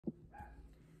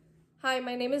Hi,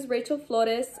 my name is Rachel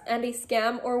Flores, and a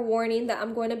scam or warning that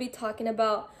I'm going to be talking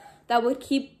about that would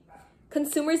keep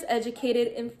consumers educated,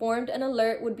 informed, and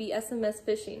alert would be SMS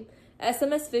phishing.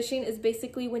 SMS phishing is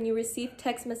basically when you receive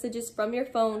text messages from your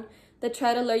phone that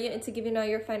try to lure you into giving out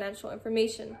your financial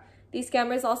information. These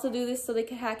scammers also do this so they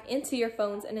can hack into your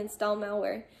phones and install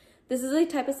malware. This is a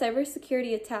type of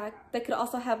cybersecurity attack that could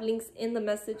also have links in the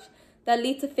message that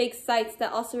lead to fake sites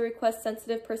that also request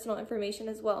sensitive personal information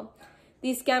as well.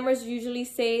 These scammers usually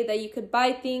say that you could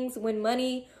buy things, win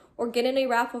money, or get in a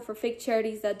raffle for fake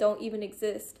charities that don't even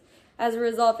exist. As a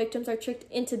result, victims are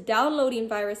tricked into downloading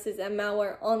viruses and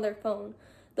malware on their phone.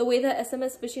 The way that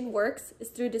SMS phishing works is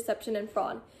through deception and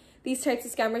fraud. These types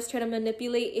of scammers try to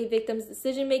manipulate a victim's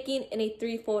decision-making in a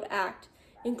threefold act,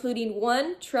 including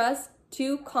 1, trust,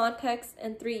 2, context,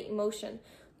 and 3, emotion.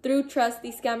 Through trust,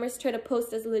 these scammers try to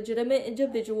post as legitimate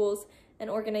individuals and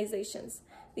organizations.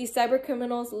 These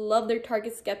cybercriminals love their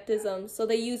target skepticism, so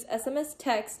they use SMS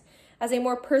text as a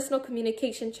more personal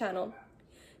communication channel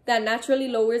that naturally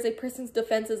lowers a person's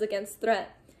defenses against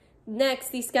threat. Next,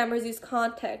 these scammers use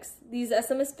context. These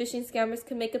SMS phishing scammers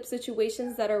can make up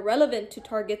situations that are relevant to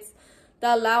targets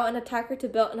that allow an attacker to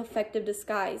build an effective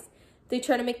disguise. They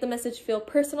try to make the message feel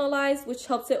personalized, which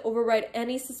helps it override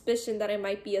any suspicion that it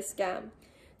might be a scam.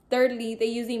 Thirdly, they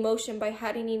use emotion by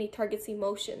hiding in a target's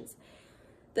emotions.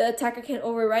 The attacker can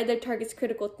override their target's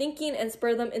critical thinking and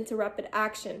spur them into rapid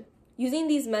action. Using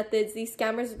these methods, these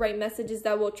scammers write messages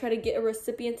that will try to get a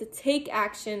recipient to take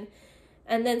action,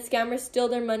 and then scammers steal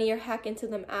their money or hack into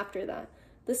them after that.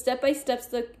 The step-by-steps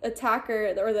the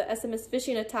attacker or the SMS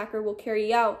phishing attacker will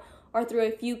carry out are through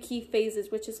a few key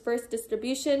phases, which is 1st,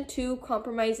 distribution, 2,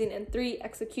 compromising, and 3,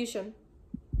 execution.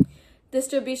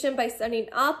 Distribution by sending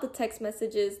out the text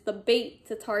messages, the bait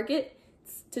to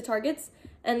targets,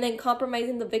 and then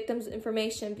compromising the victim's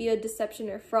information via deception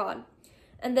or fraud.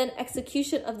 And then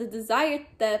execution of the desired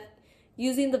theft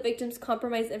using the victim's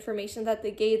compromised information that they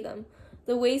gave them.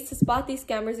 The ways to spot these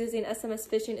scammers using SMS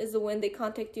phishing is when they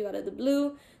contact you out of the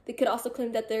blue. They could also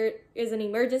claim that there is an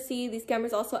emergency. These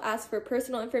scammers also ask for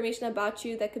personal information about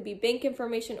you that could be bank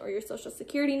information or your social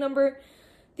security number.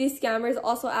 These scammers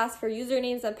also ask for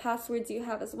usernames and passwords you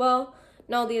have as well.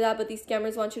 Not only that, but these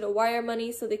scammers want you to wire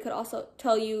money, so they could also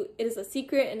tell you it is a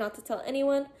secret and not to tell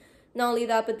anyone. Not only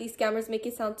that, but these scammers make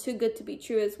it sound too good to be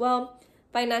true as well.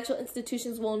 Financial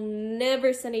institutions will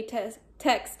never send a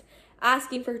text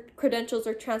asking for credentials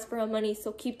or transfer of money,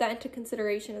 so keep that into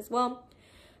consideration as well.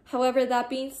 However, that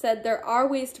being said, there are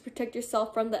ways to protect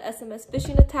yourself from the SMS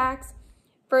phishing attacks.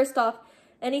 First off,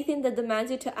 anything that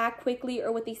demands you to act quickly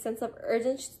or with a sense of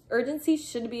urgency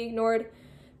should be ignored.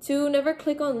 2, never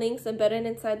click on links embedded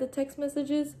inside the text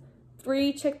messages.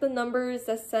 3, check the numbers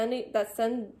that send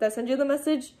you the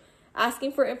message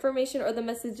asking for information or the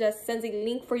message that sends a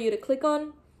link for you to click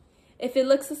on. If it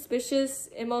looks suspicious,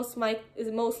 it most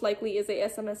likely is a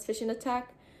SMS phishing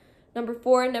attack. Number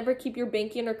 4, never keep your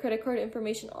banking or credit card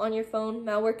information on your phone.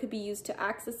 Malware could be used to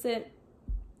access it.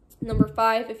 Number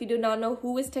 5, if you do not know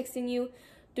who is texting you,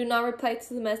 do not reply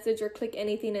to the message or click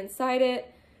anything inside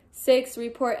it. 6,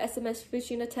 report SMS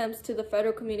phishing attempts to the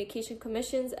Federal Communication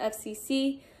Commission's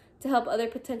FCC to help other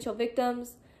potential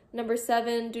victims. Number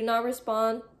 7, do not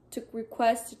respond to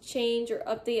requests to change or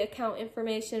update account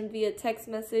information via text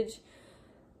message.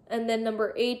 And then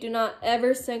number 8, do not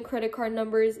ever send credit card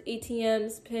numbers,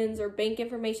 ATMs, PINs, or bank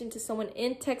information to someone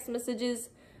in text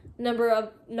messages.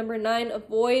 Number 9,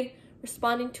 avoid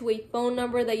responding to a phone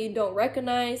number that you don't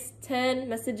recognize. 10,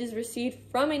 messages received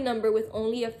from a number with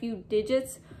only a few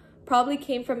digits probably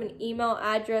came from an email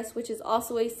address, which is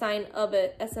also a sign of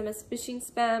an SMS phishing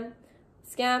scam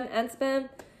and spam.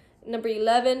 Number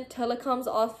 11, telecoms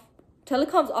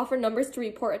offer numbers to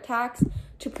report attacks.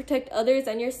 To protect others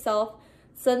and yourself,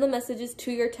 send the messages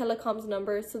to your telecoms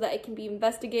number so that it can be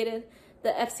investigated.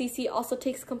 The FCC also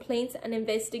takes complaints and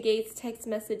investigates text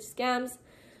message scams.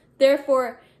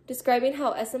 Therefore, describing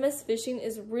how SMS phishing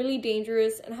is really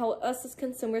dangerous and how us as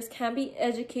consumers can be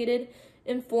educated,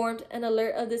 informed, and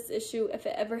alert of this issue if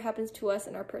it ever happens to us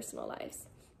in our personal lives.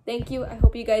 Thank you. I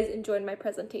hope you guys enjoyed my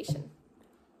presentation.